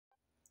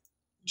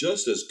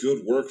Just as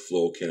good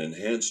workflow can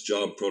enhance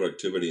job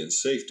productivity and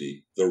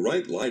safety, the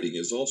right lighting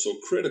is also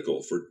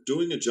critical for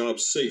doing a job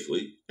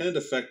safely and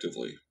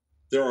effectively.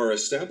 There are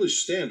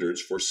established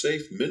standards for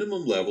safe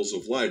minimum levels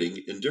of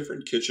lighting in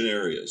different kitchen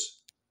areas.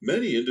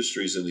 Many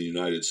industries in the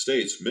United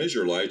States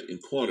measure light in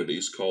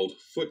quantities called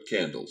foot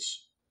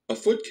candles. A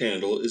foot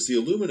candle is the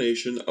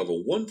illumination of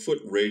a 1-foot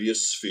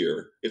radius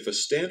sphere if a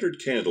standard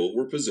candle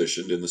were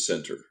positioned in the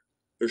center.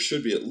 There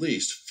should be at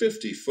least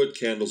 50 foot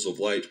candles of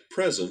light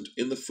present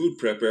in the food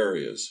prep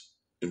areas.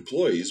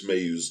 Employees may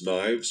use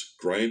knives,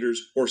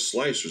 grinders, or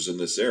slicers in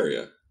this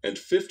area, and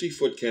 50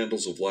 foot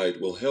candles of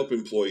light will help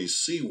employees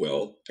see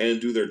well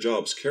and do their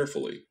jobs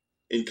carefully.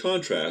 In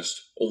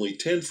contrast, only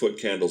 10-foot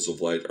candles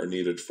of light are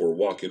needed for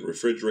walk-in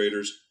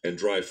refrigerators and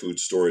dry food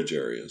storage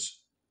areas.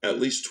 At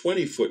least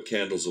 20-foot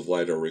candles of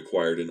light are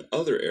required in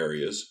other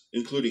areas,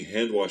 including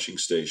hand-washing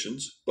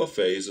stations,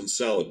 buffets and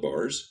salad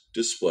bars,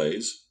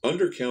 displays,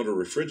 under-counter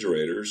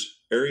refrigerators,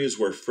 areas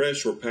where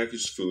fresh or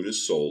packaged food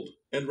is sold,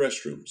 and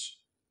restrooms.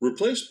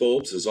 Replace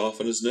bulbs as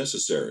often as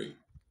necessary.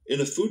 In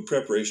a food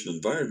preparation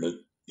environment,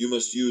 you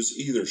must use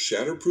either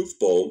shatterproof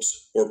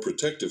bulbs or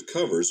protective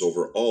covers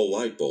over all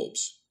light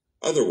bulbs.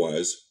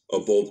 Otherwise, a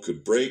bulb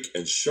could break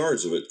and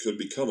shards of it could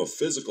become a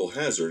physical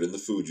hazard in the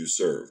food you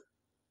serve.